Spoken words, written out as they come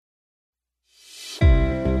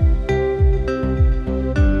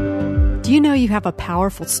Do you know you have a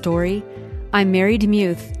powerful story? I'm Mary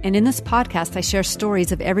DeMuth, and in this podcast, I share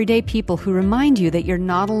stories of everyday people who remind you that you're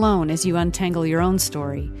not alone as you untangle your own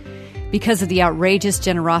story. Because of the outrageous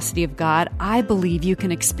generosity of God, I believe you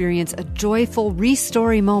can experience a joyful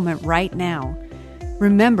re-story moment right now.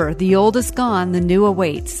 Remember, the old is gone, the new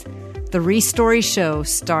awaits. The Re-Story Show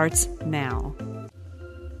starts now.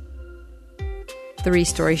 The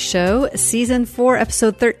Re-Story Show, Season 4,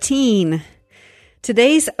 Episode 13.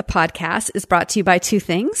 Today's podcast is brought to you by two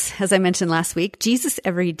things. As I mentioned last week, Jesus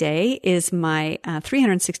Every Day is my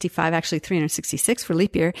 366 for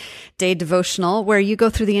leap year, day devotional, where you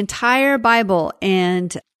go through the entire Bible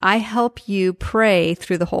and I help you pray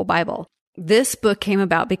through the whole Bible. This book came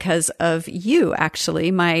about because of you,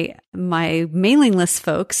 actually, my mailing list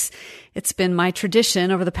folks. It's been my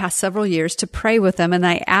tradition over the past several years to pray with them. And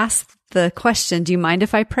I asked the question, do you mind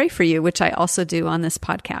if I pray for you? Which I also do on this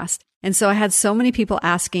podcast. And so I had so many people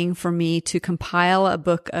asking for me to compile a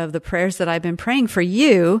book of the prayers that I've been praying for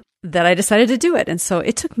you that I decided to do it. And so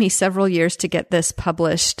it took me several years to get this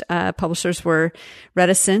published. Publishers were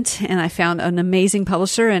reticent, and I found an amazing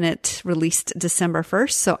publisher, and it released December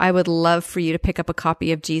 1st. So I would love for you to pick up a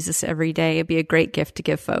copy of Jesus Every Day. It'd be a great gift to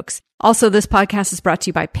give folks. Also, this podcast is brought to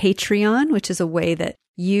you by Patreon, which is a way that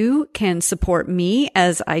you can support me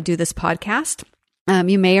as I do this podcast.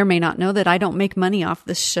 You may or may not know that I don't make money off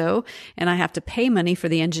this show, and I have to pay money for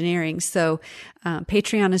the engineering. So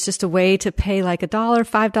Patreon is just a way to pay like $1,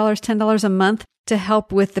 $5, $10 a month to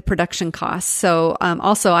help with the production costs. So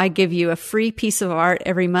also, I give you a free piece of art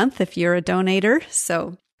every month if you're a donator.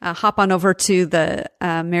 So hop on over to the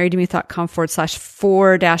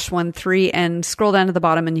marydemuth.com/4-13 and scroll down to the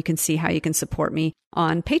bottom, and you can see how you can support me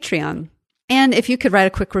on Patreon. And if you could write a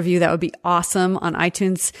quick review, that would be awesome on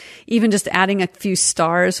iTunes. Even just adding a few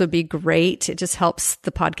stars would be great. It just helps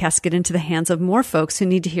the podcast get into the hands of more folks who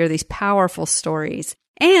need to hear these powerful stories.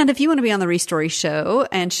 And if you want to be on the Re-Story Show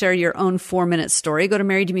and share your own 4-minute story, go to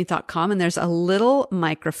marydemuth.com and there's a little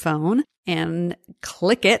microphone, and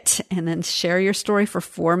click it and then share your story for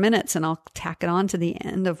 4 minutes, and I'll tack it on to the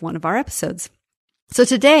end of one of our episodes. So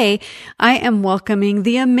today I am welcoming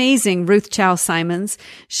the amazing Ruth Chou Simons.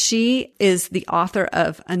 She is the author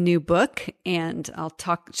of a new book, and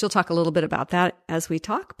she'll talk a little bit about that as we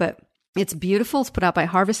talk, but it's beautiful. It's put out by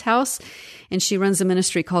Harvest House, and she runs a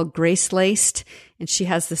ministry called Grace Laced, and she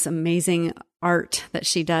has this amazing art that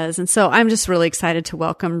she does. And so I'm just really excited to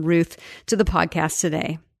welcome Ruth to the podcast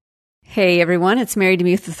today. Hey everyone, it's Mary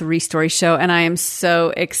DeMuth with the Re-Story Show, and I am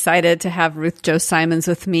so excited to have Ruth Chou Simons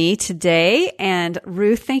with me today. And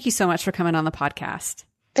Ruth, thank you so much for coming on the podcast.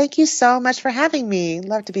 Thank you so much for having me.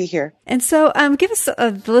 Love to be here. And so give us,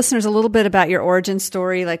 the listeners, a little bit about your origin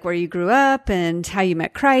story, like where you grew up and how you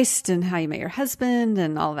met Christ and how you met your husband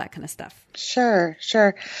and all of that kind of stuff. Sure.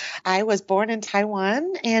 I was born in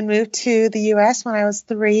Taiwan and moved to the U.S. when I was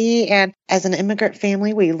 3. And as an immigrant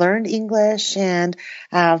family, we learned English and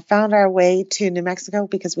found our way to New Mexico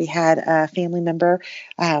because we had a family member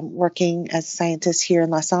working as a scientist here in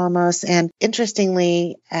Los Alamos. And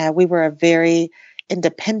interestingly, we were a very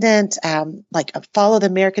independent, like a follow the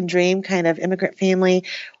American dream kind of immigrant family,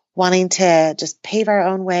 wanting to just pave our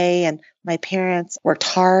own way. And my parents worked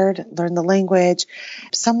hard, learned the language.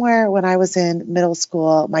 Somewhere when I was in middle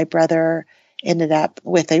school, my brother ended up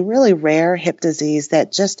with a really rare hip disease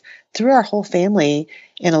that just threw our whole family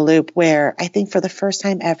in a loop, where I think for the first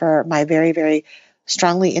time ever, my very, very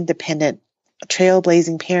strongly independent,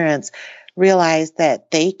 trailblazing parents realized that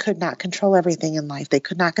they could not control everything in life. They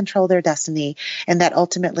could not control their destiny, and that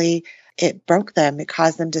ultimately it broke them. It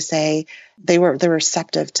caused them to say they were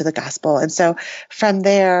receptive to the gospel. And so from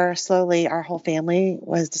there, slowly our whole family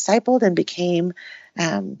was discipled and became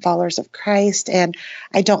followers of Christ. And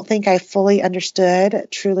I don't think I fully understood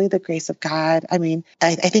truly the grace of God. I mean,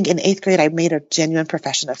 I think in 8th grade, I made a genuine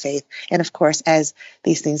profession of faith. And of course, as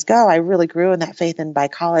these things go, I really grew in that faith. And by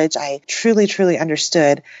college, I truly, truly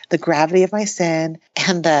understood the gravity of my sin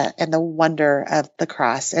and the wonder of the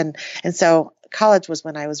cross. And so college was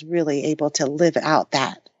when I was really able to live out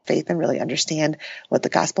that faith and really understand what the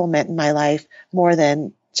gospel meant in my life more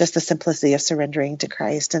than just the simplicity of surrendering to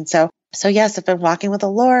Christ. And so yes, I've been walking with the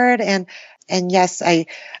Lord, and yes,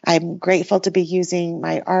 I'm grateful to be using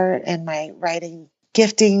my art and my writing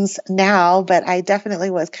giftings now, but I definitely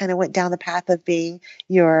went down the path of being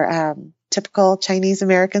your typical Chinese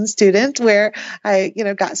American student, where I,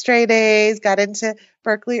 got straight A's, got into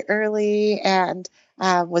Berkeley early, and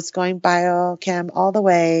was going biochem all the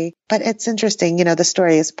way. But it's interesting, the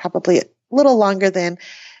story is probably a little longer than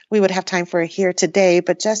we would have time for here today,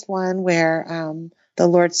 but just one where the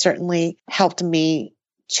Lord certainly helped me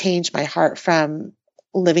change my heart from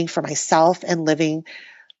living for myself and living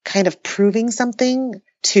kind of proving something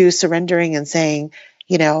to surrendering and saying,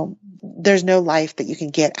 there's no life that you can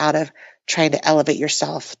get out of trying to elevate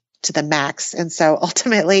yourself to the max. And so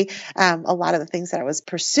ultimately, a lot of the things that I was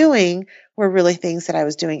pursuing were really things that I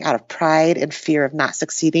was doing out of pride and fear of not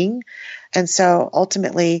succeeding. And so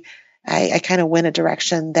ultimately, I kind of went a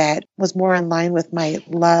direction that was more in line with my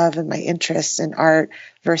love and my interests in art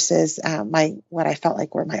versus what I felt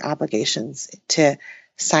like were my obligations to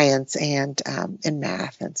science and in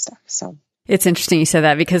math and stuff. So it's interesting you said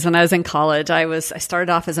that, because when I was in college, I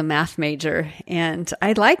started off as a math major, and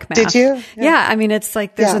I like math. Did you? Yeah. I mean, it's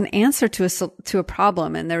like there's an answer to a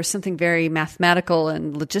problem, and there was something very mathematical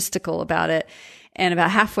and logistical about it. And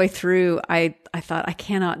about halfway through, I thought, I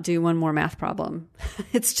cannot do one more math problem.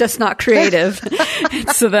 It's just not creative.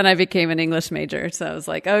 So then I became an English major. So I was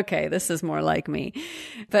like, okay, this is more like me.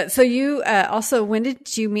 But so you also, when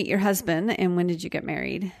did you meet your husband, and when did you get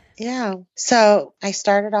married? Yeah. So I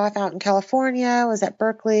started off out in California, was at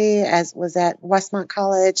Berkeley, was at Westmont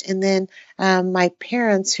College. And then my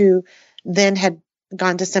parents, who then had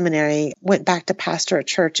gone to seminary, went back to pastor a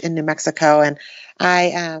church in New Mexico. And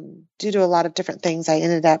I, due to a lot of different things, I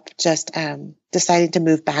ended up just deciding to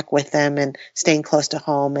move back with them and staying close to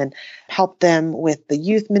home and help them with the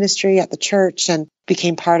youth ministry at the church, and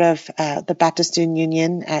became part of the Baptist Student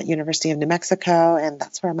Union at University of New Mexico. And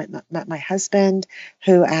that's where I met my husband,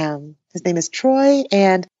 who his name is Troy.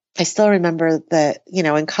 And I still remember that,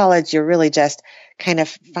 in college, you're really just kind of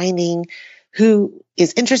finding who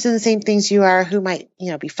is interested in the same things you are, who might,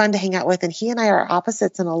 be fun to hang out with. And he and I are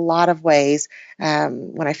opposites in a lot of ways.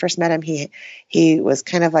 When I first met him, he was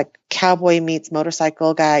kind of like cowboy meets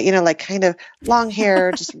motorcycle guy, like kind of long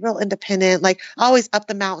hair, just real independent, like always up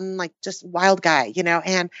the mountain, like just wild guy,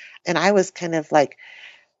 and I was kind of like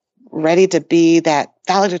ready to be that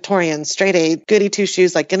valedictorian, straight A, goody two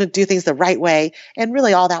shoes, like going to do things the right way. And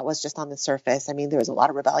really all that was just on the surface. I mean, there was a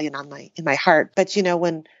lot of rebellion in my heart. But,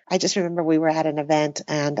 when I just remember we were at an event,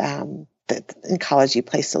 and in college you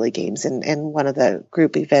play silly games. And one of the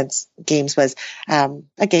group games was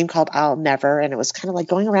a game called I'll Never. And it was kind of like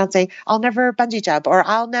going around saying, I'll never bungee jump, or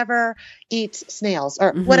I'll never eat snails,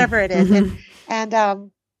 or whatever it is. And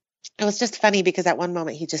it was just funny, because at one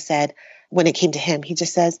moment he just said, when it came to him, he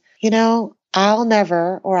just says, I'll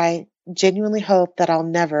never, or I genuinely hope that I'll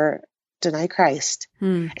never deny Christ.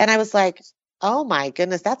 And I was like, oh my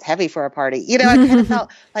goodness, that's heavy for a party. I kind of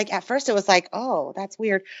felt like at first it was like, oh, that's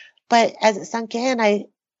weird. But as it sunk in,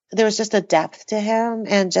 there was just a depth to him,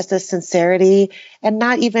 and just a sincerity, and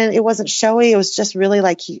not even, it wasn't showy. It was just really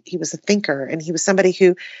like he was a thinker, and he was somebody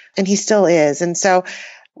and he still is. And so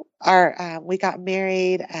we got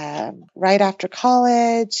married right after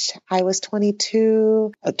college. I was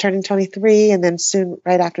 22, turning 23, and then soon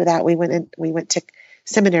right after that, we went to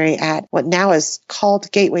seminary at what now is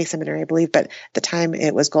called Gateway Seminary, I believe, but at the time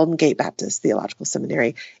it was Golden Gate Baptist Theological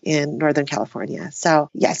Seminary in Northern California. So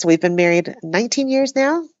yes, we've been married 19 years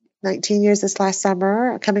now. 19 years this last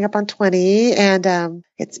summer, coming up on 20, and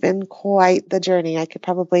it's been quite the journey. I could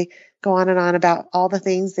probably go on and on about all the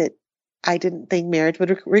things that I didn't think marriage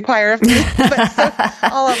would require of me, but so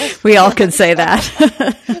all of us. We all could say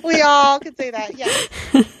that. We all could say that,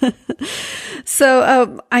 yes.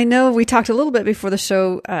 So I know we talked a little bit before the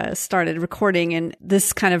show started recording, and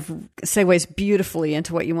this kind of segues beautifully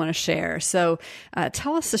into what you want to share. So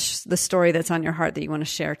tell us the story that's on your heart that you want to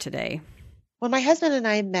share today. When my husband and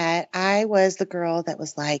I met, I was the girl that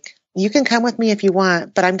was like, you can come with me if you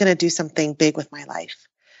want, but I'm going to do something big with my life.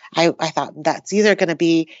 I thought that's either going to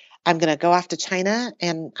be, I'm going to go off to China,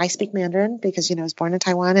 and I speak Mandarin because, I was born in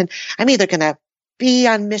Taiwan, and I'm either going to be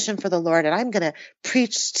on mission for the Lord, and I'm going to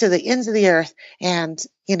preach to the ends of the earth. And,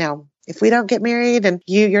 if we don't get married and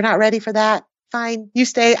you're not ready for that, fine, you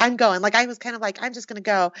stay, I'm going. Like, I was kind of like, I'm just going to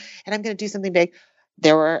go, and I'm going to do something big.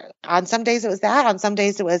 On some days it was that, on some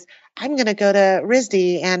days it was, I'm going to go to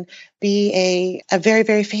RISD and be a very,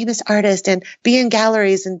 very famous artist, and be in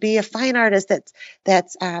galleries, and be a fine artist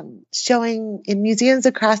that's showing in museums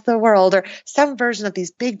across the world, or some version of these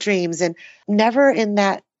big dreams. And never in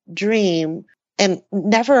that dream, and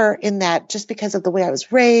never in that, just because of the way I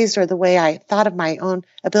was raised or the way I thought of my own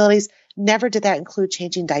abilities, never did that include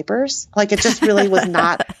changing diapers. Like, it just really was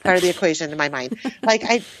not part of the equation in my mind. Like,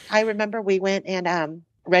 I remember we went and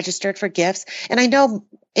registered for gifts. And I know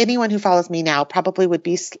anyone who follows me now probably would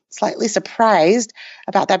be slightly surprised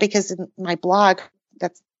about that, because in my blog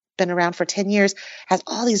that's been around for 10 years has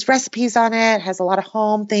all these recipes on it, has a lot of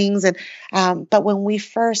home things. And but when we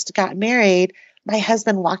first got married, my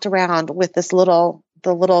husband walked around with the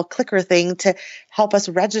little clicker thing to help us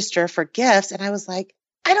register for gifts. And I was like,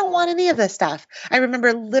 I don't want any of this stuff. I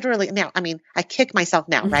remember literally now, I mean, I kick myself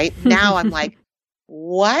now, right? Now I'm like,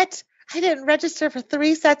 what? I didn't register for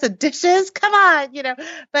 3 sets of dishes. Come on,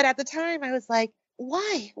 but at the time I was like,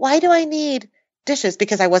 why? Why do I need dishes?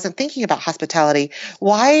 Because I wasn't thinking about hospitality.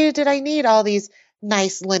 Why did I need all these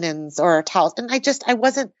nice linens or towels? And I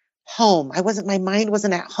wasn't home. My mind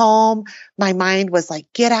wasn't at home. My mind was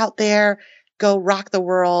like, get out there, go rock the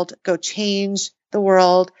world, go change the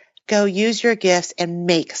world. Go use your gifts and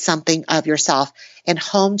make something of yourself. And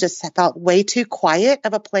home just felt way too quiet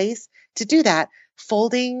of a place to do that.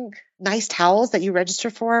 Folding nice towels that you register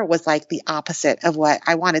for was like the opposite of what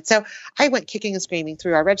I wanted. So I went kicking and screaming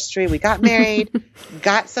through our registry. We got married,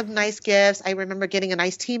 got some nice gifts. I remember getting a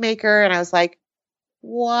nice tea maker and I was like,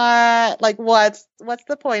 what? Like, what's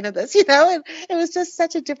the point of this? And it was just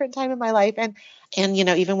such a different time in my life. And,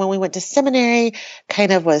 even when we went to seminary,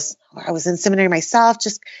 I was in seminary myself,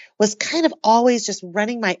 just was kind of always just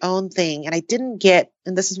running my own thing. And I didn't get,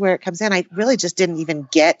 and this is where it comes in, I really just didn't even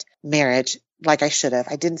get marriage like I should have.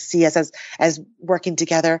 I didn't see us as working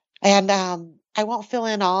together. And, I won't fill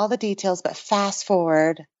in all the details, but fast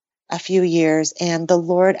forward a few years and the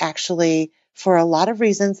Lord actually, for a lot of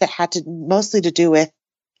reasons that had to mostly to do with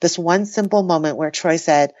this one simple moment where Troy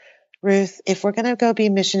said, Ruth, if we're going to go be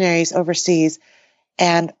missionaries overseas,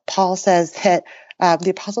 and Paul says that the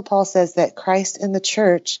Apostle Paul says that Christ in the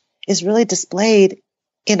church is really displayed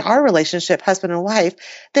in our relationship, husband and wife,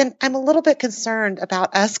 then I'm a little bit concerned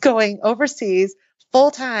about us going overseas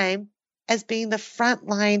full time as being the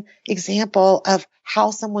frontline example of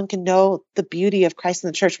how someone can know the beauty of Christ in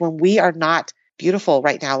the church when we are not beautiful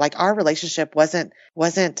right now. Like our relationship wasn't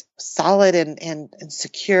solid and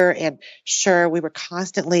secure and sure. We were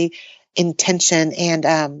constantly in tension.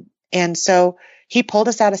 And so he pulled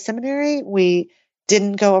us out of seminary. We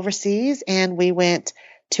didn't go overseas and we went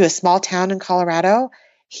to a small town in Colorado.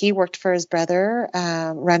 He worked for his brother,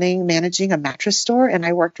 managing a mattress store, and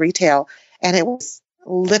I worked retail. And it was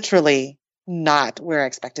literally not where I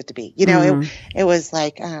expected to be. It was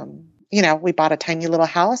like, we bought a tiny little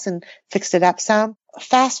house and fixed it up some.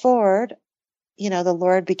 Fast forward, the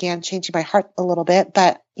Lord began changing my heart a little bit.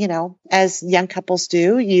 But, as young couples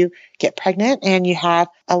do, you get pregnant and you have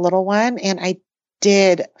a little one. And I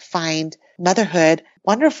did find motherhood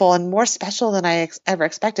wonderful and more special than I ever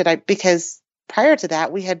expected. Because prior to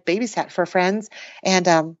that, we had babysat for friends. And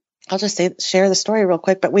I'll just share the story real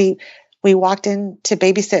quick. But we walked in to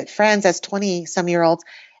babysit friends as 20-some-year-olds.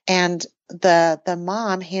 And the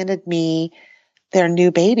mom handed me their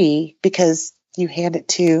new baby because you hand it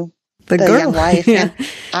to the girl. Young wife.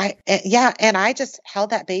 Yeah. And I just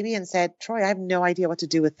held that baby and said, Troy, I have no idea what to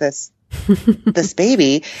do with this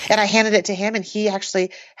baby. And I handed it to him and he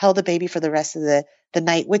actually held the baby for the rest of the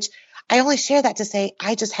night, which I only share that to say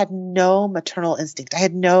I just had no maternal instinct. I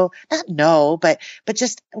had but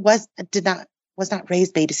just was not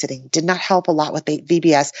raised babysitting, did not help a lot with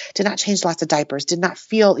VBS, did not change lots of diapers, did not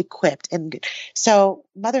feel equipped. And so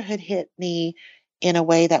motherhood hit me in a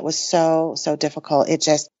way that was so, so difficult. It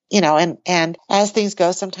just, and as things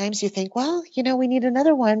go, sometimes you think, well, we need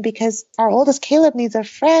another one because our oldest Caleb needs a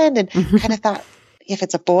friend, and kind of thought, if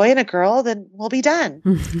it's a boy and a girl, then we'll be done.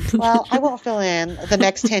 Well, I won't fill in the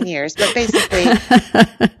next 10 years, but basically,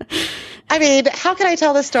 I mean, how can I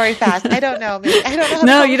tell this story fast? I don't know. I don't know.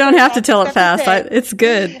 No, you don't have to tell it fast. It's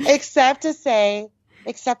good. Except to say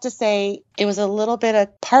it was a little bit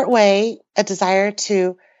of part way, a desire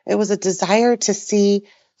to see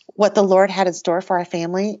what the Lord had in store for our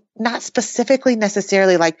family, not specifically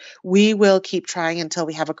necessarily like we will keep trying until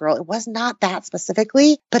we have a girl. It was not that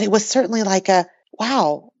specifically, but it was certainly like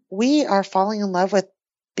wow, we are falling in love with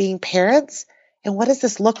being parents. And what does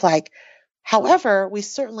this look like? However, we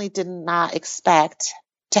certainly did not expect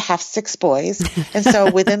to have 6 boys. And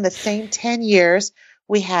so within the same 10 years,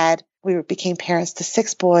 we became parents to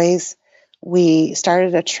 6 boys. We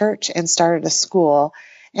started a church and started a school.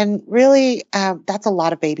 And really, that's a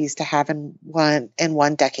lot of babies to have in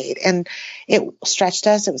one decade. And it stretched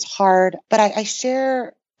us. It was hard. But I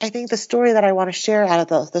think the story that I want to share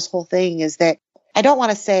out of this whole thing is that I don't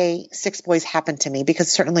want to say 6 boys happened to me,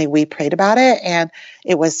 because certainly we prayed about it. And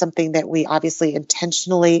it was something that we obviously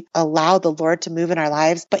intentionally allowed the Lord to move in our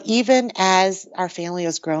lives. But even as our family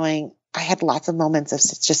was growing, I had lots of moments of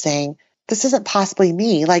just saying, this isn't possibly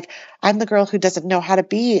me. Like, I'm the girl who doesn't know how to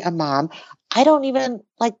be a mom. I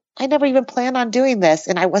never even planned on doing this.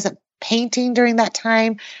 And I wasn't painting during that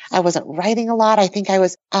time. I wasn't writing a lot. I think I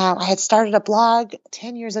had started a blog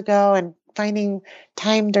 10 years ago and finding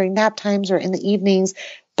time during nap times or in the evenings,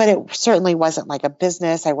 but it certainly wasn't like a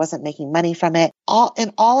business. I wasn't making money from it. All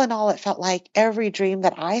in all, it felt like every dream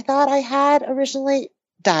that I thought I had originally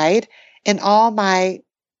died and all my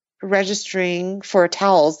registering for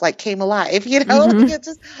towels like came alive, Mm-hmm. like it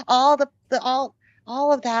just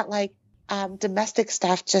all of that, like, domestic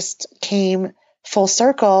stuff just came full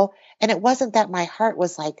circle. And it wasn't that my heart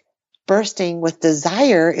was like bursting with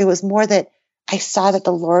desire. It was more that I saw that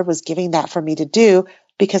the Lord was giving that for me to do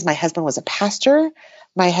because my husband was a pastor.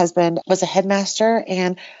 My husband was a headmaster,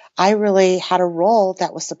 and I really had a role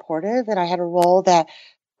that was supportive, and I had a role that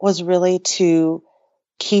was really to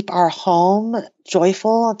keep our home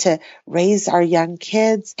joyful, to raise our young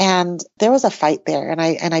kids. And there was a fight there. And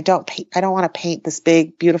I don't want to paint this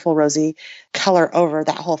big, beautiful, rosy color over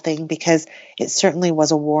that whole thing, because it certainly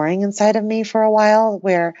was a warring inside of me for a while,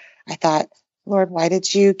 where I thought, Lord, why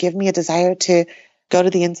did you give me a desire to go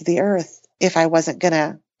to the ends of the earth if I wasn't going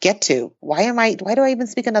to get to? Why do I even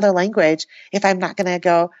speak another language if I'm not going to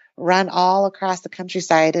go run all across the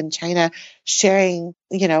countryside in China, sharing,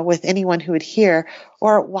 with anyone who would hear?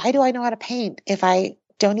 Or why do I know how to paint if I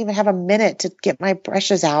don't even have a minute to get my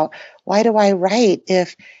brushes out? Why do I write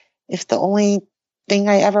if the only thing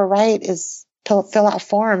I ever write is fill out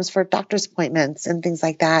forms for doctor's appointments and things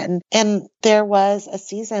like that? And there was a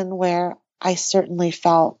season where I certainly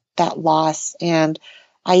felt that loss. And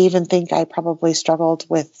I even think I probably struggled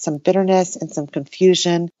with some bitterness and some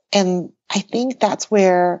confusion. And I think that's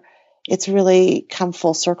where it's really come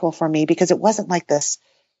full circle for me, because it wasn't like this.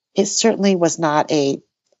 It certainly was not a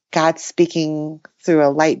God speaking through a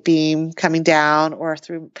light beam coming down or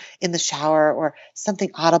through in the shower or something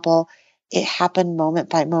audible. It happened moment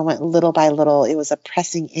by moment, little by little. It was a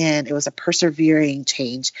pressing in. It was a persevering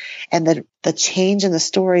change. And the change in the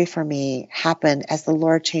story for me happened as the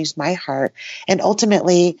Lord changed my heart. And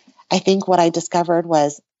ultimately, I think what I discovered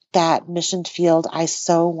was that mission field I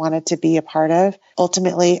so wanted to be a part of.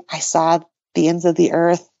 Ultimately, I saw the ends of the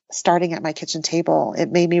earth starting at my kitchen table.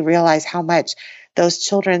 It made me realize how much those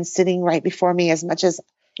children sitting right before me, as much as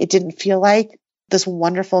it didn't feel like this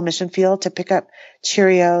wonderful mission field to pick up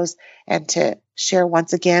Cheerios and to share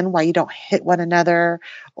once again why you don't hit one another,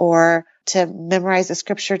 or to memorize a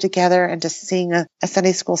scripture together and to sing a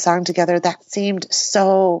Sunday school song together, that seemed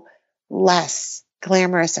so less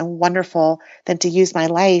glamorous and wonderful than to use my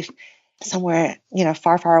life somewhere,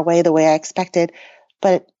 far, far away the way I expected.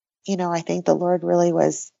 But, I think the Lord really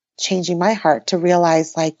was changing my heart to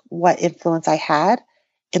realize like what influence I had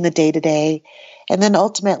in the day to day. And then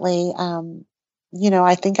ultimately,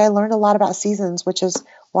 I think I learned a lot about seasons, which is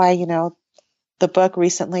why, the book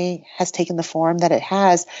recently has taken the form that it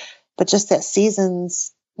has, but just that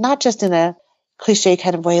seasons, not just in a cliche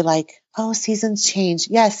kind of way, like, oh, seasons change.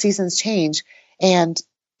 Yes, seasons change. And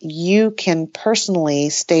you can personally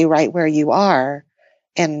stay right where you are,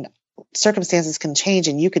 and circumstances can change,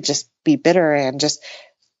 and you could just be bitter and just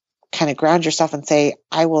kind of ground yourself and say,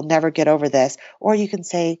 I will never get over this. Or you can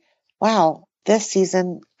say, wow, this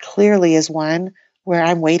season clearly is one where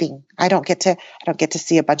I'm waiting. I don't get to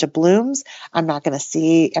see a bunch of blooms. I'm not going to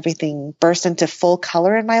see everything burst into full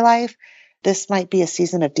color in my life. This might be a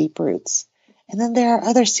season of deep roots. And then there are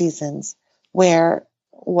other seasons where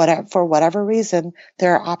for whatever reason,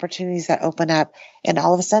 there are opportunities that open up, and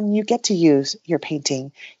all of a sudden you get to use your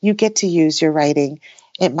painting. You get to use your writing.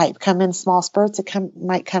 It might come in small spurts.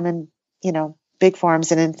 Might come in, big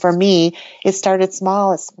forms. And then for me, it started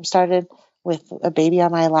small. It started with a baby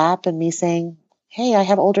on my lap and me saying, hey, I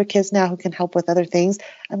have older kids now who can help with other things.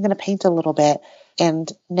 I'm going to paint a little bit.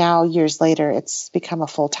 And now, years later, it's become a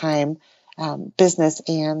full-time business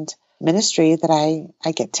and ministry that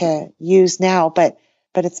I get to use now. But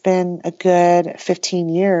it's been a good 15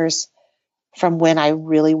 years from when I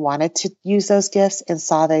really wanted to use those gifts and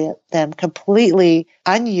saw them completely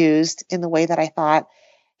unused in the way that I thought.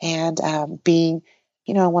 And being,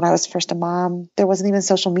 when I was first a mom, there wasn't even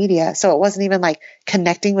social media. So it wasn't even like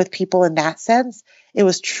connecting with people in that sense. It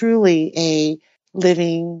was truly a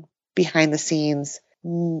living behind the scenes,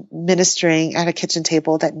 ministering at a kitchen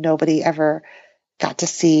table that nobody ever got to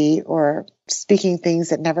see, or speaking things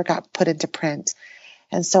that never got put into print.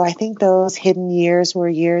 And so I think those hidden years were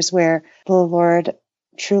years where the Lord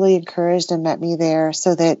truly encouraged and met me there,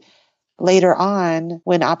 so that later on,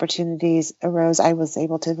 when opportunities arose, I was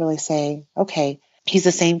able to really say, okay, He's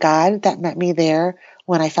the same God that met me there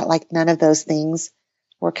when I felt like none of those things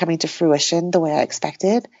were coming to fruition the way I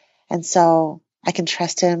expected. And so I can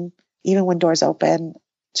trust Him even when doors open,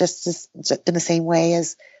 just in the same way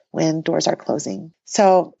as when doors are closing.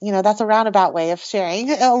 So, that's a roundabout way of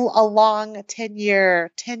sharing a long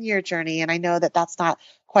 10-year journey. And I know that that's not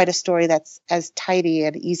quite a story that's as tidy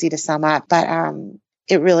and easy to sum up, but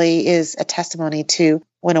it really is a testimony to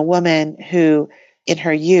when a woman who in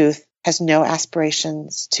her youth has no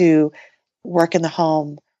aspirations to work in the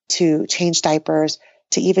home, to change diapers,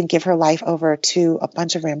 to even give her life over to a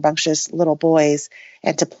bunch of rambunctious little boys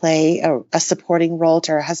and to play a supporting role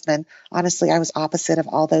to her husband. Honestly, I was opposite of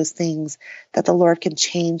all those things, that the Lord can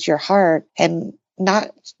change your heart, and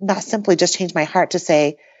not simply just change my heart to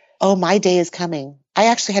say, oh, my day is coming. I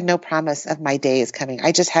actually had no promise of my day is coming.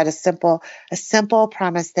 I just had a simple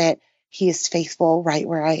promise that he is faithful right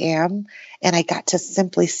where I am. And I got to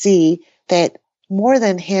simply see that more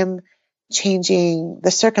than him changing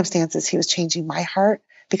the circumstances, he was changing my heart,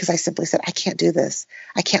 because I simply said, I can't do this.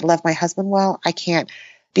 I can't love my husband well. I can't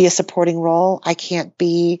be a supporting role. I can't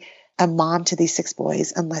be a mom to these 6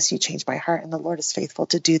 boys unless you change my heart. And the Lord is faithful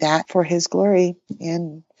to do that for his glory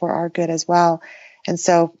and for our good as well. And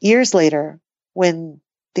so years later, when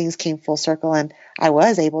things came full circle and I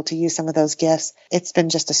was able to use some of those gifts, it's been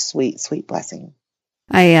just a sweet, sweet blessing.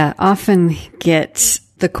 I often get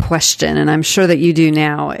the question, and I'm sure that you do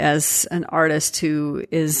now as an artist who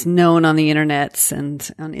is known on the internets and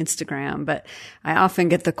on Instagram, but I often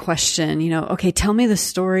get the question, okay, tell me the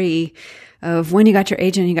story of when you got your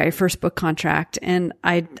agent and you got your first book contract. And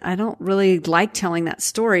I don't really like telling that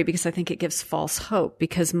story because I think it gives false hope,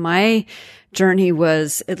 because my journey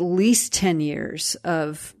was at least 10 years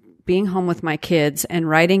of being home with my kids and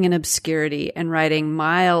writing in obscurity and writing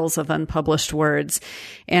miles of unpublished words.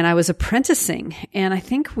 And I was apprenticing. And I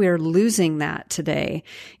think we're losing that today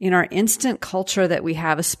in our instant culture that we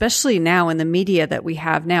have, especially now in the media that we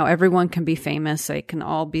have now. Everyone can be famous. They can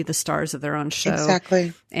all be the stars of their own show.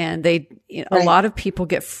 Exactly. And a lot of people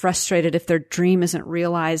get frustrated if their dream isn't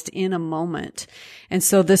realized in a moment. And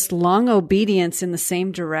so this long obedience in the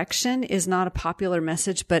same direction is not a popular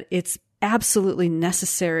message, but it's absolutely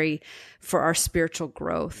necessary for our spiritual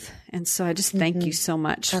growth. And so I just thank you so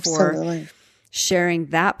much for sharing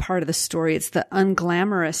that part of the story. It's the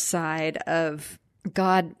unglamorous side of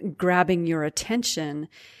God grabbing your attention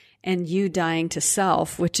and you dying to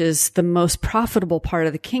self, which is the most profitable part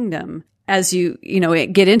of the kingdom. As you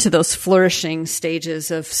get into those flourishing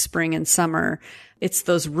stages of spring and summer, it's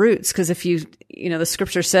those roots. Because if the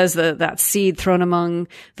scripture says that seed thrown among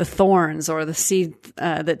the thorns, or the seed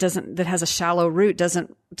that has a shallow root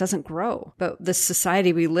doesn't grow. But the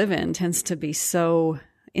society we live in tends to be so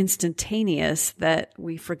instantaneous that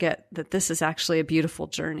we forget that this is actually a beautiful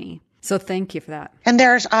journey. So thank you for that. And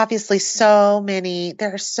there's obviously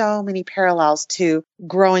there are so many parallels to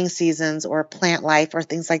growing seasons or plant life or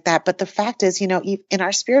things like that. But the fact is, in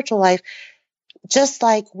our spiritual life, just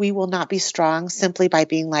like we will not be strong simply by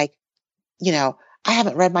being like, I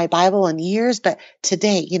haven't read my Bible in years, but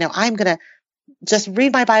today, I'm going to just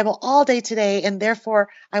read my Bible all day today. And therefore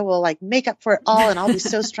I will make up for it all and I'll be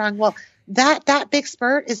so strong. Well, that big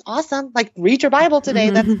spurt is awesome. Read your Bible today.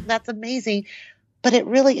 That's amazing. But it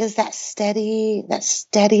really is that steady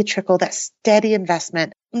trickle, that steady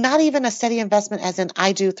investment, not even a steady investment as in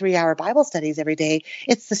I do 3-hour Bible studies every day.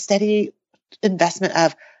 It's the steady investment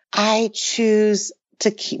of I choose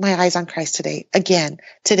to keep my eyes on Christ today,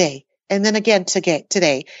 and then again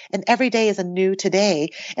today. And every day is a new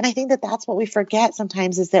today. And I think that that's what we forget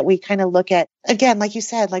sometimes, is that we kind of look at, again, like you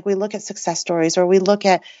said, we look at success stories, or we look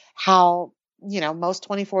at how, most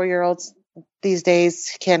 24-year-olds these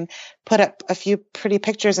days can put up a few pretty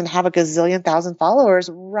pictures and have a gazillion thousand followers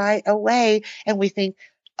right away. And we think,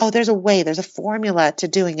 oh, there's a formula to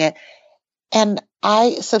doing it. And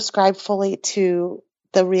I subscribe fully to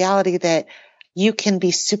the reality that you can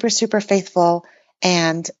be super, super faithful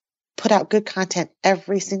and put out good content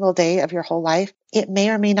every single day of your whole life. It may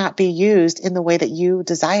or may not be used in the way that you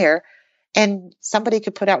desire. And somebody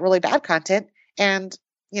could put out really bad content and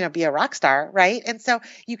be a rock star, right? And so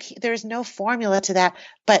there's no formula to that.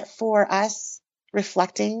 But for us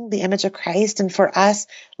reflecting the image of Christ and for us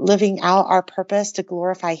living out our purpose to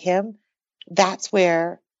glorify Him, that's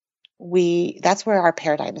where our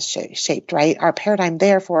paradigm is shaped, right? Our paradigm,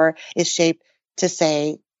 therefore, is shaped to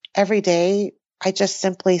say, every day, I just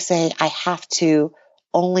simply say, I have to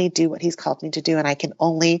only do what He's called me to do, and I can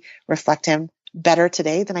only reflect Him better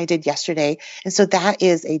today than I did yesterday. And so that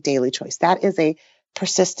is a daily choice. That is a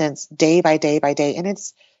persistence, day by day by day. And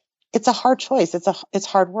it's a hard choice. It's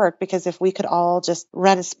hard work, because if we could all just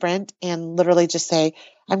run a sprint and literally just say,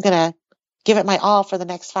 I'm going to give it my all for the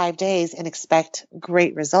next 5 days and expect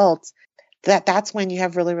great results, that's when you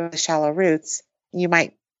have really, really shallow roots. You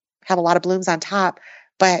might have a lot of blooms on top,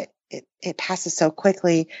 but it passes so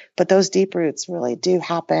quickly. But those deep roots really do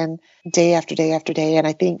happen day after day after day. And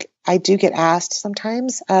I think I do get asked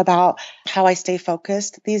sometimes about how I stay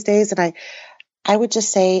focused these days. And I would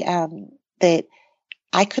just say that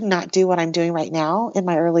I could not do what I'm doing right now in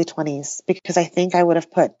my early 20s, because I think I would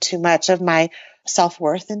have put too much of my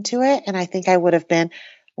self-worth into it. And I think I would have been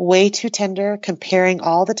way too tender, comparing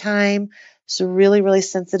all the time. So really, really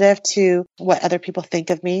sensitive to what other people think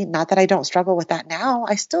of me. Not that I don't struggle with that now.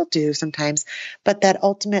 I still do sometimes, but that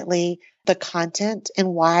ultimately the content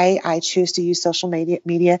and why I choose to use social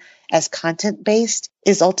media as content based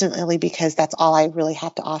is ultimately because that's all I really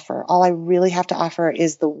have to offer. All I really have to offer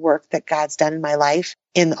is the work that God's done in my life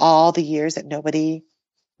in all the years that nobody,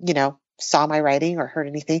 saw my writing or heard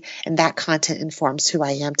anything. And that content informs who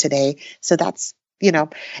I am today. So that's,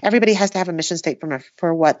 everybody has to have a mission statement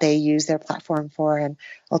for what they use their platform for. And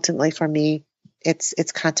ultimately for me,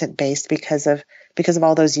 it's content based because of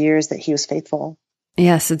all those years that he was faithful.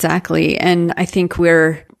 Yes, exactly. And I think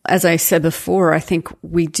as I said before, I think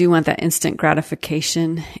we do want that instant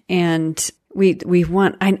gratification, and we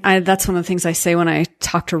want, that's one of the things I say when I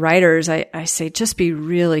talk to writers. I say, just be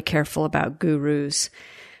really careful about gurus,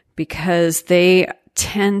 because they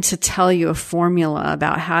tend to tell you a formula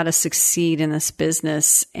about how to succeed in this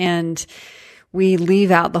business. And we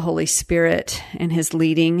leave out the Holy Spirit and his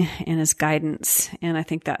leading and his guidance. And I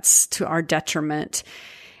think that's to our detriment.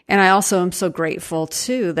 And I also am so grateful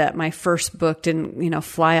too that my first book didn't,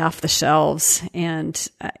 fly off the shelves. And,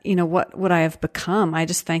 what I have become, I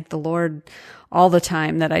just thank the Lord all the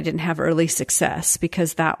time that I didn't have early success,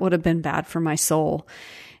 because that would have been bad for my soul.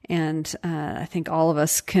 And I think all of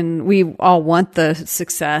us we all want the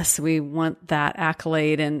success. We want that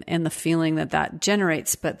accolade and the feeling that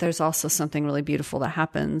generates. But there's also something really beautiful that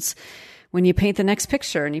happens when you paint the next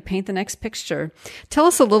picture and you paint the next picture. Tell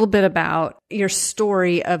us a little bit about your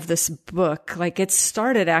story of this book. Like, it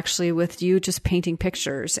started actually with you just painting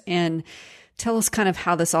pictures, and tell us kind of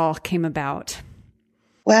how this all came about.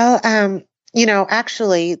 Well,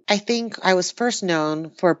 actually, I think I was first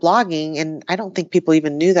known for blogging, and I don't think people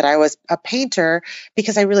even knew that I was a painter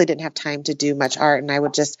because I really didn't have time to do much art, and I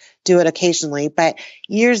would just do it occasionally. But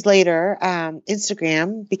years later,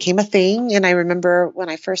 Instagram became a thing. And I remember when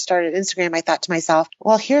I first started Instagram, I thought to myself,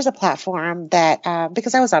 well, here's a platform that,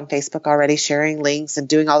 because I was on Facebook already sharing links and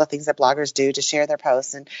doing all the things that bloggers do to share their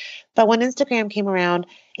posts. But when Instagram came around,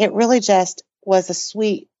 it really just was a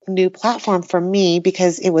sweet new platform for me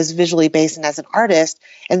because it was visually based, and as an artist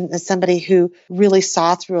and as somebody who really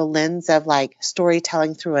saw through a lens of like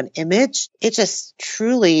storytelling through an image, it just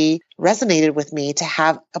truly resonated with me to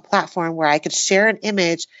have a platform where I could share an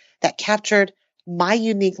image that captured my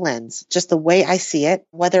unique lens, just the way I see it,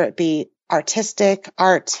 whether it be artistic,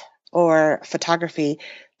 art, or photography,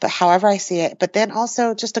 but however I see it, but then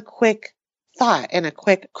also just a quick thought and a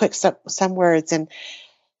quick some words.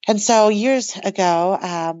 And so years ago,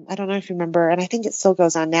 I don't know if you remember, and I think it still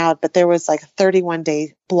goes on now, but there was like a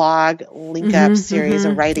 31-day blog link up series,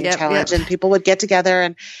 a writing challenge, and people would get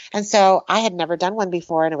together. And so I had never done one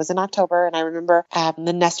before, and it was in October. And I remember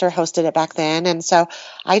the Nestor hosted it back then. And so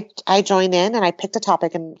I joined in and I picked a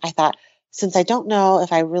topic, and I thought, since I don't know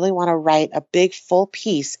if I really want to write a big full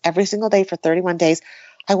piece every single day for 31 days,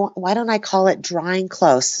 why don't I call it Drawing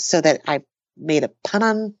Close, so that I made a pun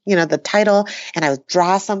on, the title, and I would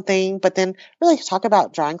draw something, but then really talk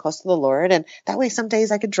about drawing close to the Lord. And that way, some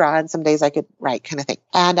days I could draw and some days I could write, kind of thing.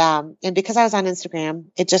 And because I was on Instagram,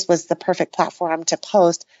 it just was the perfect platform to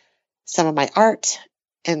post some of my art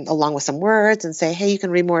and along with some words and say, hey, you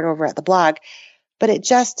can read more over at the blog. But I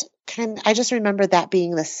just remember that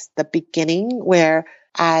being the beginning where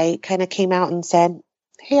I kind of came out and said,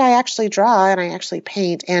 hey, I actually draw and I actually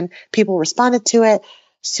paint, and people responded to it.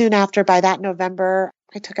 Soon after, by that November,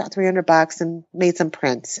 I took out $300 and made some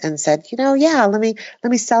prints and said, let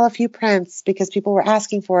me sell a few prints because people were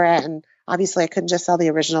asking for it. And obviously I couldn't just sell the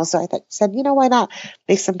original. So I said, why not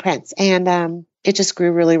make some prints? And it just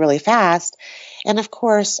grew really, really fast. And of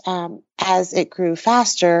course, as it grew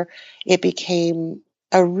faster, it became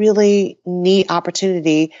a really neat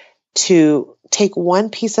opportunity to take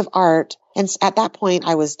one piece of art. And at that point,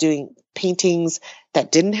 I was doing paintings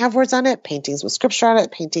that didn't have words on it, paintings with scripture on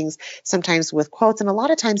it, paintings sometimes with quotes. And a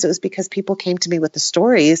lot of times it was because people came to me with the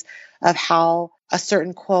stories of how a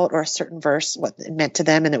certain quote or a certain verse, what it meant to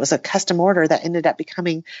them. And it was a custom order that ended up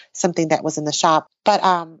becoming something that was in the shop. But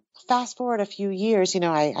fast forward a few years,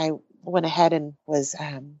 I went ahead and was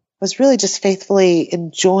really just faithfully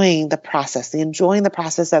enjoying the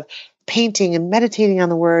process of painting and meditating on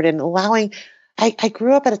the word and allowing. I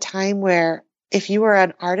grew up at a time where if you were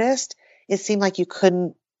an artist, it seemed like you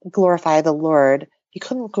couldn't glorify the Lord. You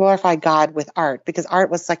couldn't glorify God with art because art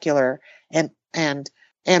was secular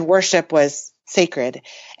and worship was sacred.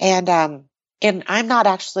 And I'm not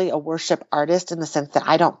actually a worship artist in the sense that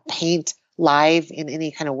I don't paint live in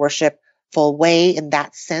any kind of worshipful way in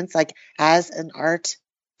that sense, like as an art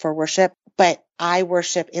for worship, but I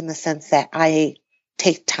worship in the sense that I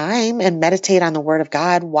take time and meditate on the word of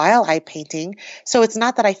God while I'm painting. So it's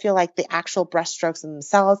not that I feel like the actual brushstrokes in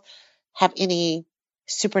themselves have any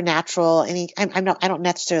supernatural, I don't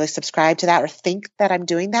necessarily subscribe to that or think that I'm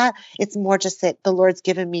doing that. It's more just that the Lord's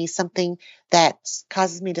given me something that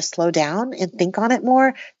causes me to slow down and think on it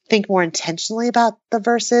more, think more intentionally about the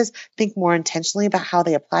verses, think more intentionally about how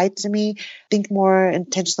they apply to me, think more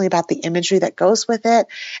intentionally about the imagery that goes with it.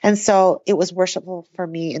 And so it was worshipful for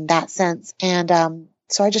me in that sense. And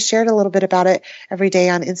so I just shared a little bit about it every day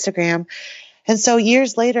on Instagram. And so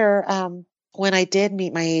years later, when I did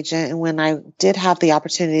meet my agent and when I did have the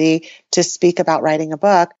opportunity to speak about writing a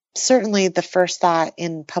book, certainly the first thought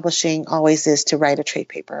in publishing always is to write a trade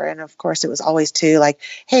paper. And of course, it was always to like,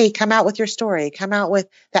 hey, come out with your story, come out with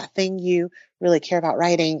that thing you really care about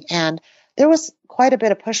writing. And there was quite a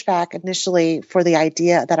bit of pushback initially for the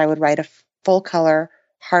idea that I would write a full color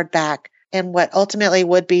hardback and what ultimately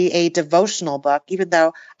would be a devotional book, even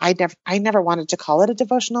though I never wanted to call it a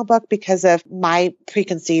devotional book because of my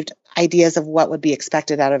preconceived ideas of what would be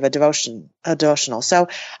expected out of a devotional. So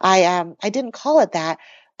I didn't call it that,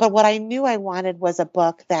 but what I knew I wanted was a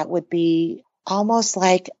book that would be almost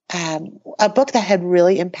like a book that had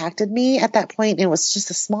really impacted me at that point. And it was just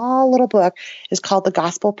a small little book. It's called The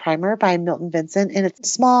Gospel Primer by Milton Vincent. And it's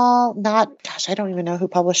small, I don't even know who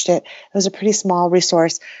published it. It was a pretty small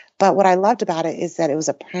resource. But what I loved about it is that it was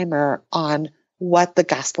a primer on what the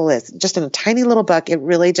gospel is. Just in a tiny little book, it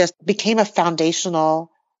really just became a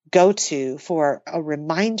foundational go-to for a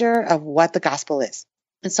reminder of what the gospel is.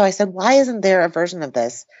 And so I said, why isn't there a version of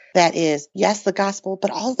this that is, yes, the gospel,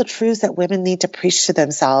 but all the truths that women need to preach to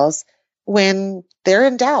themselves when they're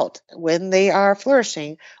in doubt, when they are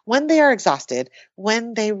flourishing, when they are exhausted,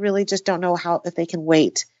 when they really just don't know if they can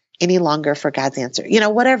wait any longer for God's answer.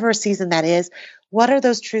 Whatever season that is, what are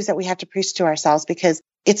those truths that we have to preach to ourselves? Because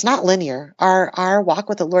it's not linear. Our walk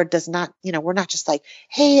with the Lord does not, we're not just like,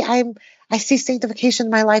 hey, I see sanctification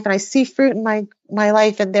in my life and I see fruit in my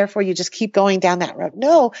life, and therefore you just keep going down that road.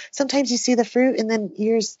 No, sometimes you see the fruit and then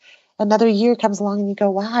another year comes along and you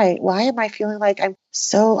go, why am I feeling like I'm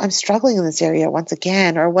struggling in this area once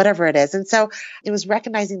again, or whatever it is. And so it was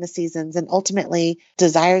recognizing the seasons and ultimately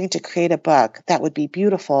desiring to create a book that would be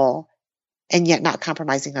beautiful and yet not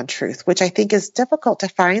compromising on truth, which I think is difficult to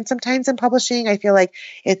find sometimes in publishing. I feel like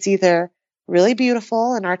it's either really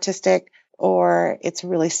beautiful and artistic or it's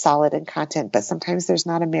really solid in content, but sometimes there's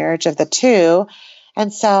not a marriage of the two.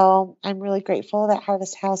 And so I'm really grateful that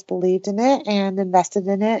Harvest House believed in it and invested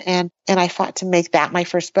in it. And I fought to make that my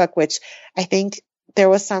first book, which I think there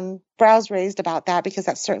was some brows raised about that because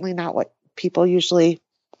that's certainly not what people usually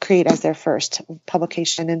create as their first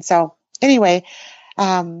publication. And so anyway,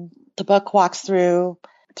 the book walks through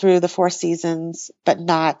the 4 seasons, but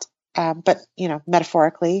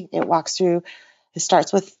metaphorically, it walks through. It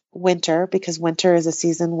starts with winter because winter is a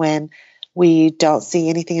season when we don't see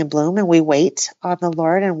anything in bloom and we wait on the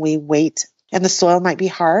Lord and we wait. And the soil might be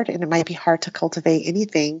hard and it might be hard to cultivate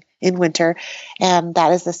anything in winter. And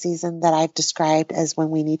that is the season that I've described as when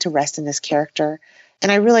we need to rest in His character.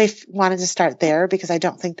 And I really wanted to start there because I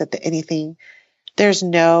don't think that there's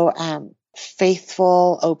no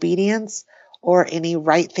faithful obedience or any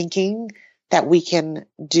right thinking that we can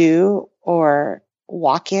do or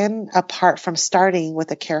walk in apart from starting with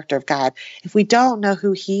the character of God. If we don't know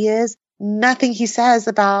who He is, nothing He says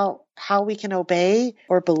about how we can obey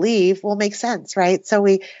or believe will make sense, right? So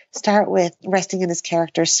we start with resting in His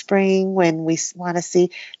character. Spring, when we want to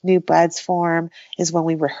see new buds form, is when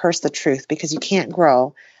we rehearse the truth, because you can't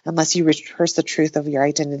grow unless you rehearse the truth of your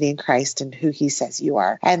identity in Christ and who He says you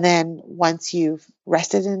are. And then once you've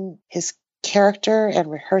rested in His character and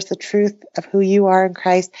rehearse the truth of who you are in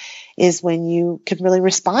Christ, is when you can really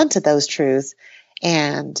respond to those truths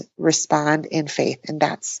and respond in faith. And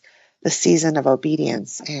that's the season of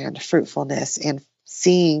obedience and fruitfulness and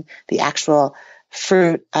seeing the actual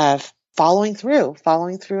fruit of following through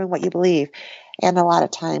in what you believe. And a lot of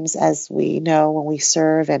times, as we know, when we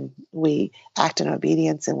serve and we act in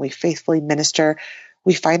obedience and we faithfully minister,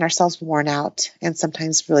 we find ourselves worn out and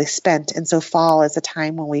sometimes really spent. And so fall is a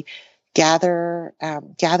time when we gather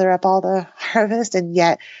up all the harvest and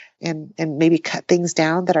maybe cut things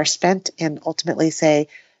down that are spent and ultimately say,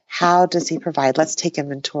 how does He provide? Let's take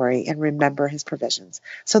inventory and remember His provisions.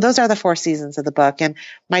 So those are the 4 seasons of the book. And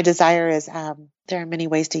my desire is there are many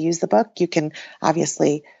ways to use the book. You can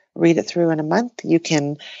obviously read it through in a month. You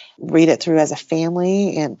can read it through as a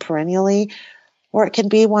family and perennially, or it can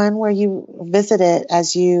be one where you visit it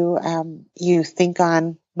as you think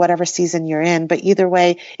on whatever season you're in. But either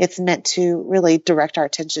way, it's meant to really direct our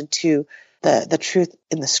attention to the truth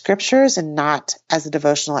in the scriptures and not as a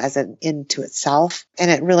devotional as an into itself. And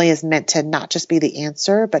it really is meant to not just be the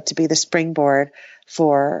answer, but to be the springboard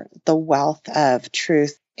for the wealth of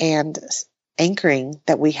truth and anchoring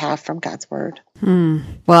that we have from God's word.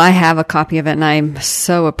 Well, I have a copy of it and I'm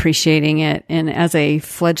so appreciating it. And as a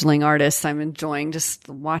fledgling artist, I'm enjoying just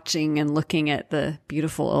watching and looking at the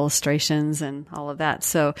beautiful illustrations and all of that.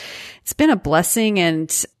 So it's been a blessing.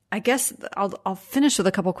 And I guess I'll finish with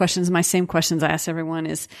a couple questions. My same questions I ask everyone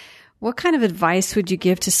is, what kind of advice would you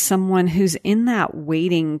give to someone who's in that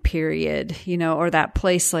waiting period, or that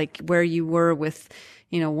place like where you were with,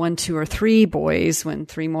 1, 2, or 3 boys when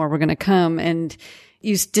 3 more were going to come, and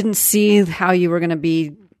you didn't see how you were going to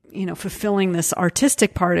be, fulfilling this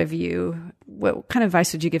artistic part of you? What kind of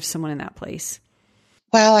advice would you give someone in that place?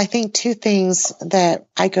 Well, I think 2 things that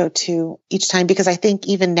I go to each time, because I think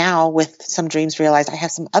even now with some dreams realized, I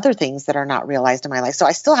have some other things that are not realized in my life. So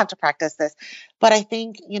I still have to practice this. But I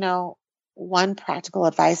think, one practical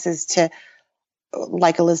advice is to,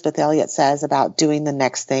 like Elizabeth Elliot says about doing the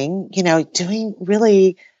next thing,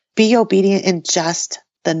 really be obedient in just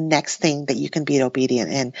the next thing that you can be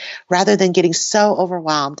obedient in, rather than getting so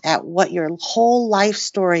overwhelmed at what your whole life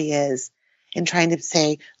story is and trying to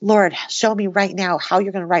say, Lord, show me right now how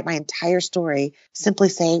you're going to write my entire story. Simply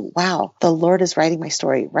say, wow, the Lord is writing my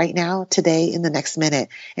story right now, today, in the next minute.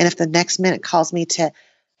 And if the next minute calls me to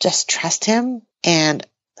just trust him and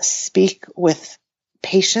speak with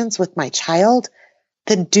patience with my child,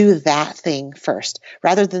 then do that thing first,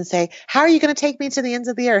 rather than say, how are you going to take me to the ends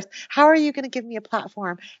of the earth? How are you going to give me a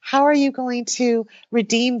platform? How are you going to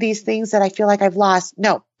redeem these things that I feel like I've lost?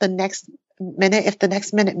 No, the next minute, if the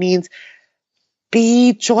next minute means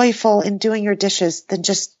be joyful in doing your dishes, then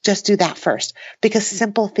just do that first, because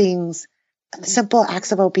simple things, simple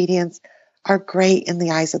acts of obedience are great in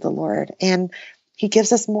the eyes of the Lord. And he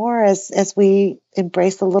gives us more as we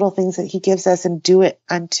embrace the little things that he gives us and do it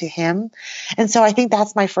unto him. And so I think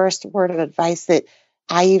that's my first word of advice that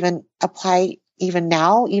I even apply even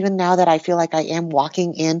now that I feel like I am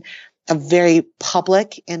walking in a very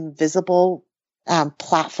public and visible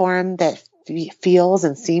platform that feels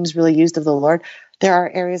and seems really used of the Lord. There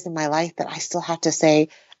are areas in my life that I still have to say,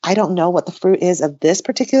 I don't know what the fruit is of this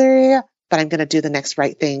particular area, but I'm going to do the next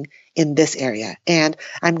right thing in this area. And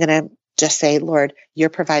I'm going to just say, Lord, you're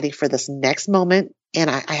providing for this next moment. And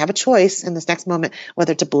I have a choice in this next moment,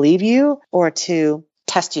 whether to believe you or to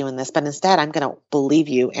test you in this. But instead, I'm going to believe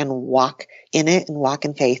you and walk in it and walk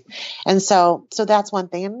in faith. And so that's one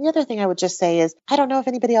thing. And the other thing I would just say is, I don't know if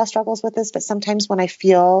anybody else struggles with this, but sometimes when I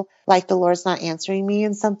feel like the Lord's not answering me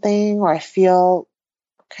in something, or I feel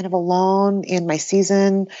kind of alone in my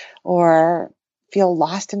season or feel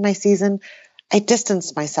lost in my season, I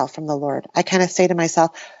distance myself from the Lord. I kind of say to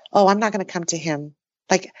myself, oh, I'm not going to come to him.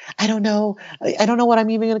 Like, I don't know what I'm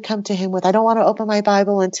even going to come to him with. I don't want to open my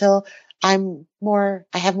Bible until I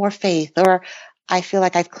have more faith, or I feel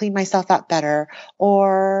like I've cleaned myself up better,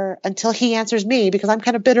 or until he answers me because I'm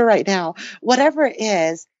kind of bitter right now. Whatever it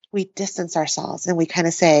is, we distance ourselves and we kind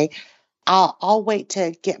of say, I'll wait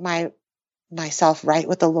to get myself right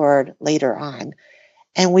with the Lord later on.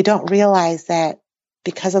 And we don't realize that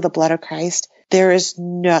because of the blood of Christ, there is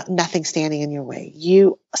nothing standing in your way.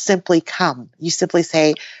 You simply come. You simply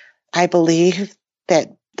say, I believe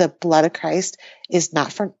that the blood of Christ is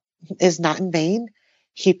not in vain.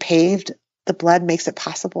 He paved the blood, makes it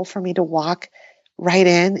possible for me to walk right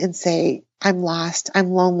in and say, I'm lost.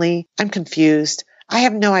 I'm lonely. I'm confused. I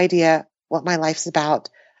have no idea what my life's about.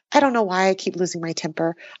 I don't know why I keep losing my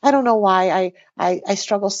temper. I don't know why I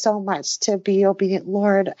struggle so much to be obedient.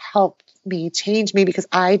 Lord, help me, change me, because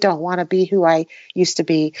I don't want to be who I used to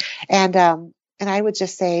be. And I would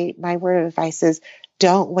just say, my word of advice is,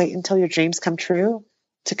 don't wait until your dreams come true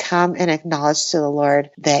to come and acknowledge to the Lord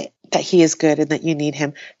that he is good and that you need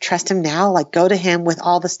him. Trust him now. Like, go to him with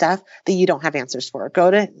all the stuff that you don't have answers for.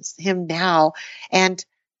 Go to him now and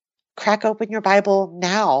crack open your Bible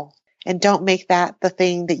now. And don't make that the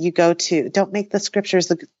thing that you go to. Don't make the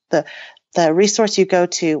scriptures the resource you go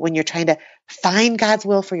to when you're trying to find God's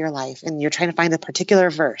will for your life and you're trying to find a particular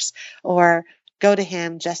verse, or go to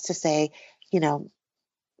him just to say,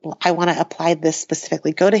 I want to apply this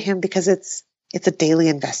specifically. Go to him because it's a daily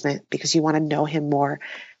investment, because you want to know him more.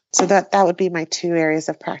 So that would be my 2 areas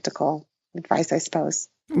of practical advice, I suppose.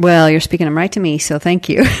 Well, you're speaking them right to me, so thank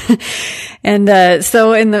you. And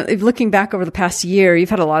so looking back over the past year, you've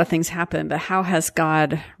had a lot of things happen, but how has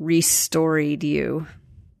God restored you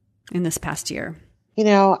in this past year?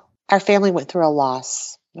 Our family went through a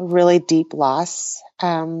loss, a really deep loss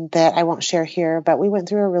that I won't share here, but we went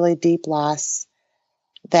through a really deep loss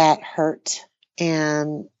that hurt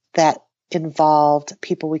and that involved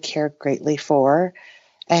people we care greatly for.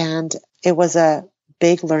 And it was a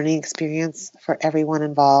big learning experience for everyone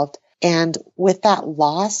involved. And with that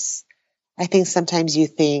loss, I think sometimes you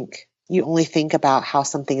only think about how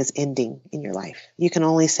something is ending in your life. You can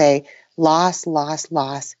only say loss, loss,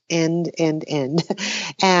 loss, end, end, end.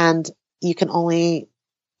 And you can only,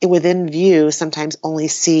 within view, sometimes only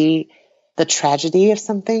see the tragedy of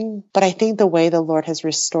something. But I think the way the Lord has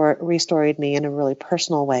restored me in a really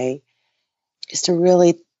personal way is to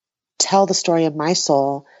really tell the story of my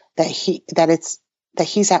soul that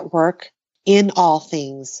he's at work in all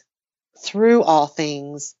things, through all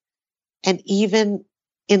things, and even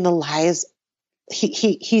in the lives,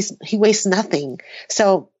 he wastes nothing.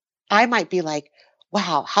 So I might be like,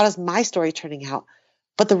 wow, how does my story turning out?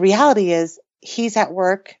 But the reality is he's at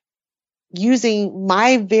work using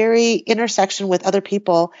my very intersection with other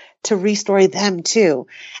people to restore them too.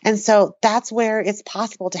 And so that's where it's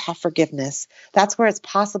possible to have forgiveness. That's where it's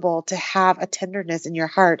possible to have a tenderness in your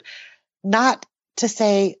heart, not to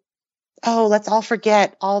say, oh, let's all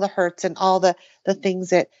forget all the hurts and all the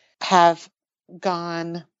things that have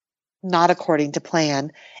gone not according to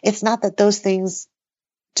plan. It's not that those things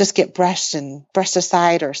just get brushed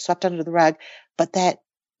aside or swept under the rug, but that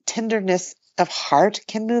tenderness of heart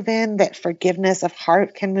can move in, that forgiveness of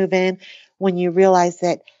heart can move in when you realize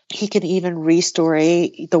that he can even restore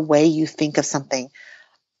the way you think of something.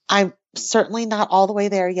 I'm certainly not all the way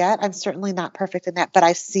there yet. I'm certainly not perfect in that, but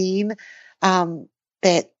I've seen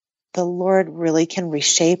that the Lord really can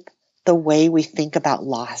reshape the way we think about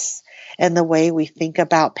loss and the way we think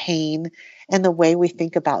about pain and the way we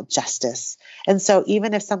think about justice. And so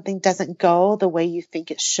even if something doesn't go the way you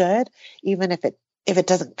think it should, even if it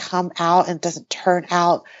doesn't come out and doesn't turn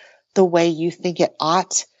out the way you think it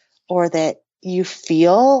ought, or that you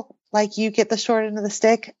feel like you get the short end of the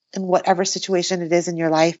stick in whatever situation it is in your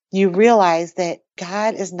life, you realize that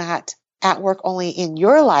God is not at work only in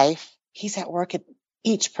your life. He's at work in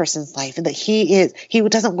each person's life, and that he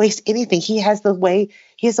doesn't waste anything. He has a way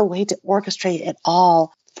to orchestrate it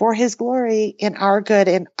all for his glory and our good.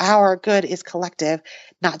 And our good is collective,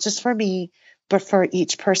 not just for me, but for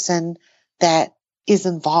each person that is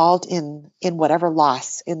involved in whatever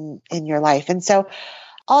loss in your life. And so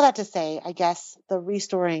all that to say, I guess the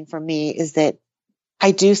restoring for me is that I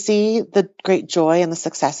do see the great joy and the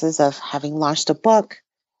successes of having launched a book,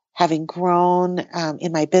 having grown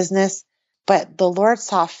in my business, but the Lord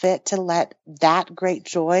saw fit to let that great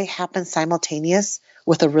joy happen simultaneous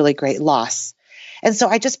with a really great loss. And so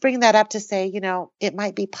I just bring that up to say, it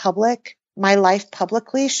might be public. My life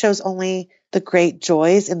publicly shows only the great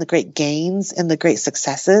joys and the great gains and the great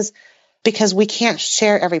successes, because we can't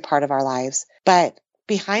share every part of our lives. But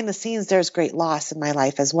behind the scenes, there's great loss in my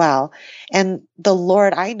life as well. And the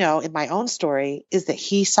Lord, I know in my own story, is that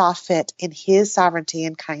he saw fit in his sovereignty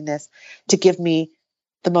and kindness to give me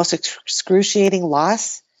the most excruciating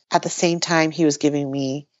loss. At the same time, he was giving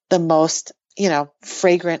me the most,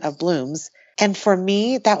 fragrant of blooms. And for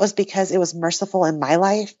me, that was because it was merciful in my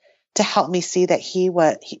life to help me see that he's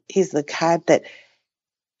the God that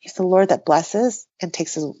he's the Lord that blesses and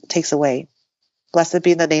takes away. Blessed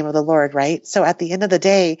be the name of the Lord, right? So at the end of the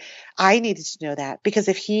day, I needed to know that, because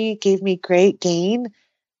if he gave me great gain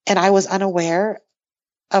and I was unaware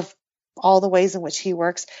of all the ways in which he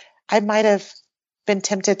works, I might have been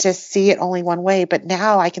tempted to see it only one way. But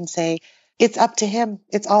now I can say, it's up to him.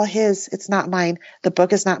 It's all his. It's not mine. The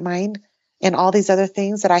book is not mine. And all these other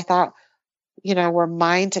things that I thought, were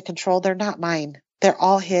mine to control, they're not mine. They're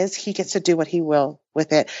all his. He gets to do what he will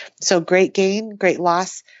with it. So great gain, great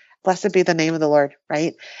loss. Blessed be the name of the Lord,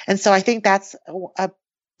 right? And so I think that's I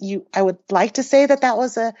would like to say that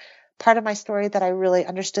was a part of my story that I really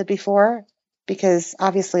understood before, because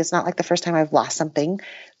obviously it's not like the first time I've lost something,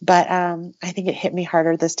 but I think it hit me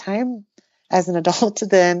harder this time as an adult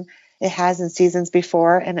than it has in seasons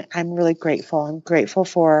before. And I'm really grateful. I'm grateful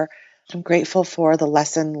for the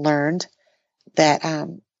lesson learned that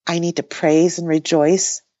I need to praise and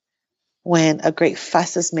rejoice when a great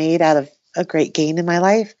fuss is made out of a great gain in my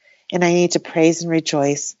life. And I need to praise and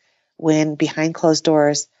rejoice when behind closed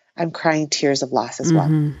doors, I'm crying tears of loss as well.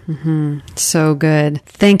 Mm-hmm, mm-hmm. So good.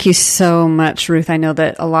 Thank you so much, Ruth. I know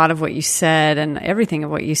that a lot of what you said and everything of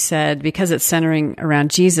what you said, because it's centering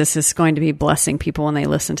around Jesus, is going to be blessing people when they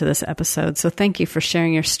listen to this episode. So thank you for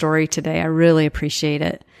sharing your story today. I really appreciate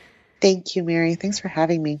it. Thank you, Mary. Thanks for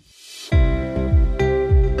having me.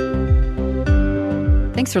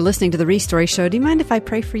 Thanks for listening to the Restory Show. Do you mind if I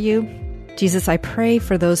pray for you? Jesus, I pray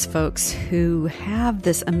for those folks who have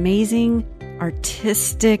this amazing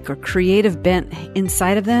artistic or creative bent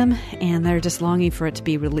inside of them, and they're just longing for it to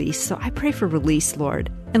be released. So I pray for release,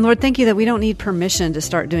 Lord. And Lord, thank you that we don't need permission to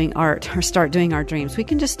start doing art or start doing our dreams. We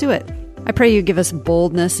can just do it. I pray you give us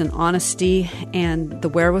boldness and honesty and the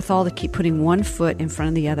wherewithal to keep putting one foot in front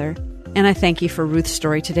of the other. And I thank you for Ruth's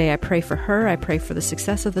story today. I pray for her. I pray for the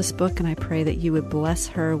success of this book, and I pray that you would bless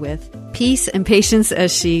her with peace and patience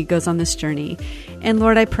as she goes on this journey. And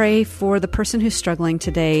Lord, I pray for the person who's struggling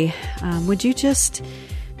today. Would you just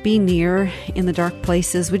be near in the dark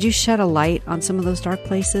places? Would you shed a light on some of those dark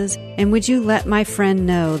places? And would you let my friend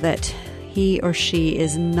know that he or she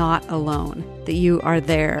is not alone, that you are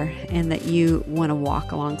there and that you want to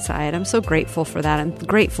walk alongside? I'm so grateful for that. I'm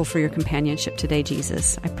grateful for your companionship today,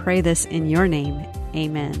 Jesus. I pray this in your name.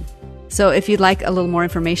 Amen. So if you'd like a little more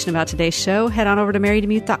information about today's show, head on over to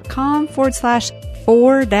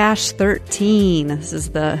marydemuth.com/4-13. This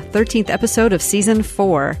is the 13th episode of season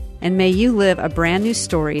 4. And may you live a brand new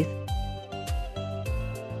story